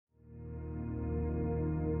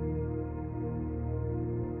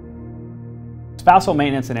Spousal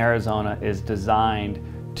maintenance in Arizona is designed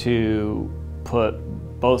to put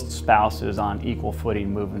both spouses on equal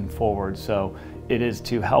footing moving forward. So it is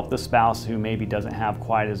to help the spouse who maybe doesn't have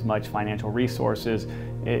quite as much financial resources,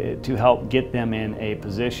 to help get them in a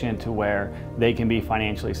position to where they can be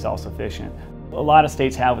financially self-sufficient. A lot of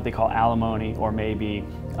states have what they call alimony or maybe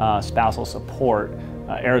spousal support.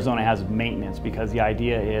 Arizona has maintenance because the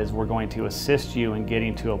idea is we're going to assist you in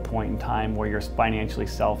getting to a point in time where you're financially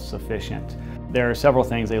self-sufficient. There are several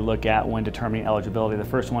things they look at when determining eligibility. The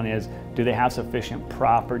first one is, do they have sufficient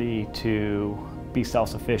property to be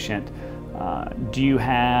self-sufficient? Do you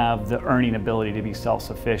have the earning ability to be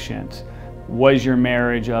self-sufficient? Was your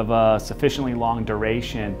marriage of a sufficiently long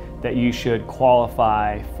duration that you should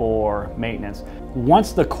qualify for maintenance?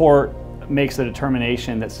 Once the court makes a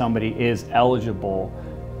determination that somebody is eligible,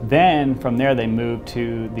 then from there they move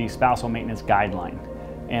to the spousal maintenance guideline.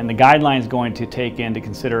 And the guideline is going to take into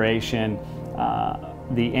consideration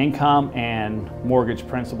the income and mortgage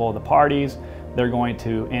principal of the parties. They're going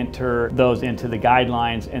to enter those into the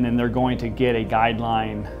guidelines, and then they're going to get a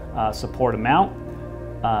guideline support amount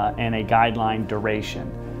and a guideline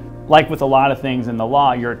duration. Like with a lot of things in the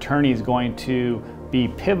law, your attorney is going to be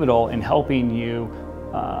pivotal in helping you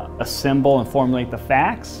assemble and formulate the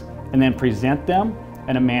facts and then present them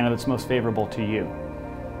in a manner that's most favorable to you.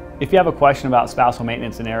 If you have a question about spousal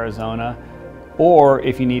maintenance in Arizona, or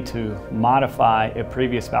if you need to modify a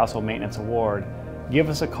previous spousal maintenance award, give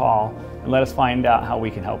us a call and let us find out how we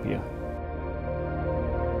can help you.